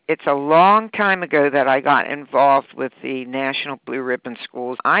It's a long time ago that I got involved with the National Blue Ribbon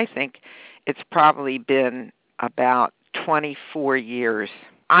Schools. I think it's probably been about 24 years.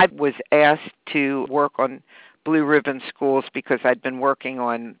 I was asked to work on Blue Ribbon Schools because I'd been working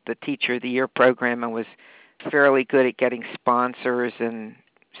on the Teacher of the Year program and was fairly good at getting sponsors and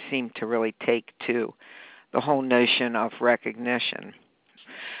seemed to really take to the whole notion of recognition.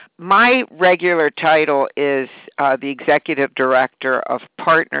 My regular title is the Executive Director of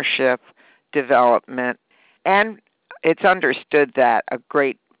Partnership Development, and it's understood that a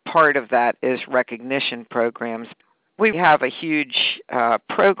great part of that is recognition programs. We have a huge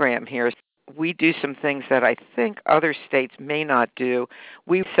program here. We do some things that I think other states may not do.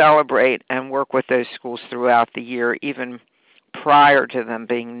 We celebrate and work with those schools throughout the year, even prior to them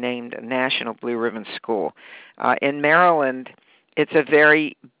being named a National Blue Ribbon School. In Maryland, it's a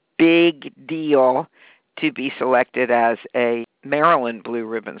very big deal to be selected as a Maryland Blue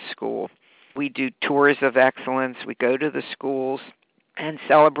Ribbon School. We do tours of excellence. We go to the schools and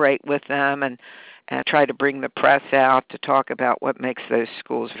celebrate with them and try to bring the press out to talk about what makes those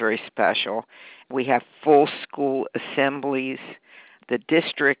schools very special. We have full school assemblies. The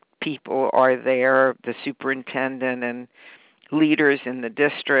district people are there, the superintendent and leaders in the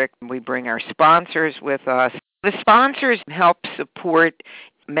district. We bring our sponsors with us. The sponsors help support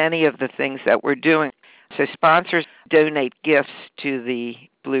many of the things that we're doing. So sponsors donate gifts to the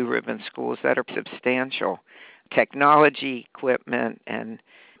Blue Ribbon Schools that are substantial. Technology equipment and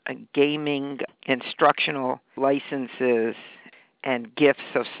gaming, instructional licenses, and gifts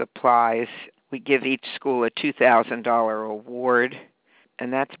of supplies. We give each school a $2,000 award,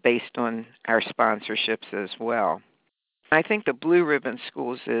 and that's based on our sponsorships as well. I think the Blue Ribbon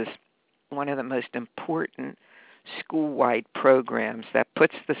Schools is one of the most important school-wide programs that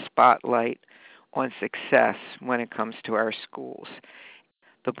puts the spotlight on success when it comes to our schools.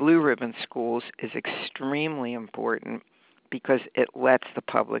 The Blue Ribbon Schools is extremely important because it lets the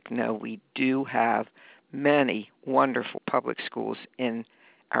public know we do have many wonderful public schools in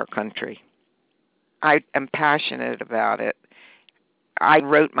our country. I am passionate about it. I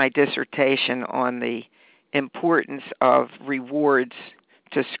wrote my dissertation on the importance of rewards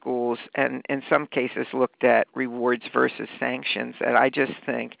to schools, and in some cases looked at rewards versus sanctions, and I just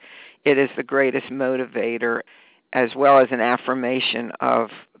think it is the greatest motivator as well as an affirmation of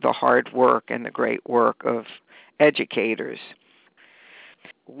the hard work and the great work of educators.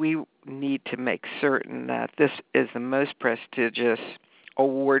 We need to make certain that this is the most prestigious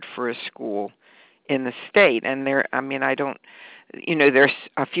award for a school in the state, and there's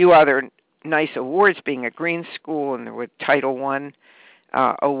a few other nice awards, being a green school and there were Title I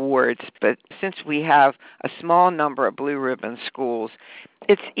awards, but since we have a small number of Blue Ribbon Schools,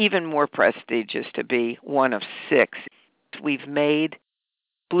 it's even more prestigious to be one of 6. We've made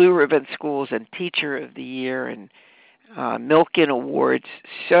Blue Ribbon Schools and Teacher of the Year and Milken Awards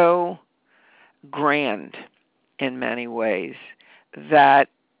so grand in many ways that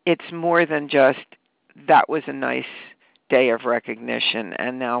it's more than just that was a nice day of recognition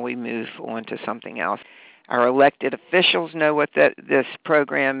and now we move on to something else. Our elected officials know what this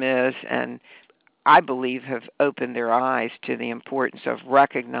program is, and I believe have opened their eyes to the importance of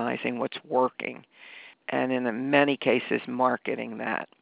recognizing what's working and in many cases marketing that.